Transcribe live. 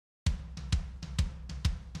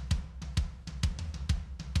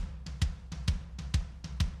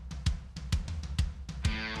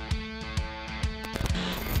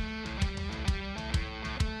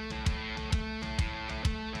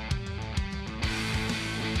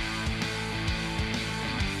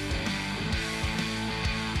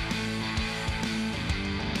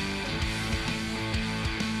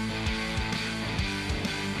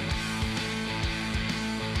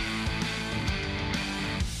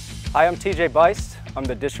Hi, I'm TJ Beist. I'm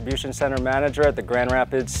the Distribution Center Manager at the Grand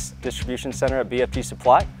Rapids Distribution Center at BFG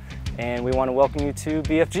Supply, and we want to welcome you to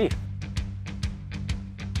BFG.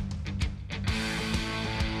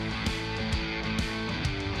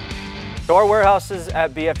 So our warehouses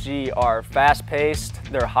at BFG are fast-paced,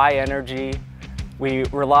 they're high energy. We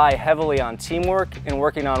rely heavily on teamwork and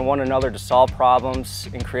working on one another to solve problems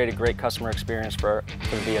and create a great customer experience for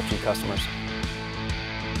the BFG customers.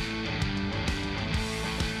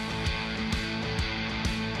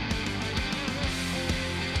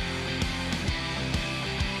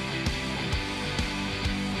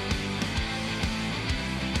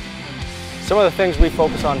 Some of the things we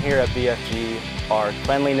focus on here at BFG are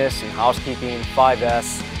cleanliness and housekeeping,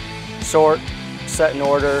 5S, sort, set in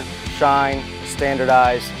order, shine,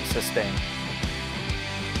 standardize, sustain.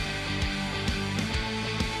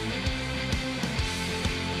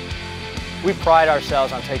 We pride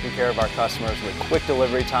ourselves on taking care of our customers with quick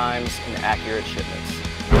delivery times and accurate shipments.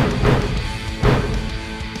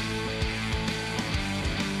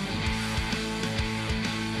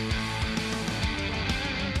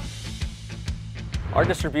 Our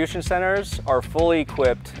distribution centers are fully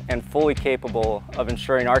equipped and fully capable of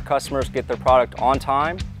ensuring our customers get their product on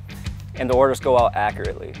time and the orders go out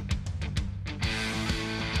accurately.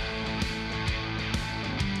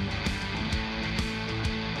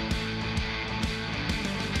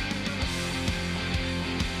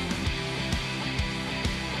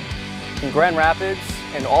 In Grand Rapids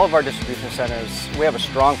and all of our distribution centers, we have a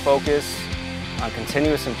strong focus on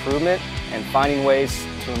continuous improvement and finding ways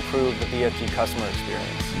to improve the BFG customer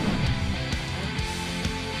experience.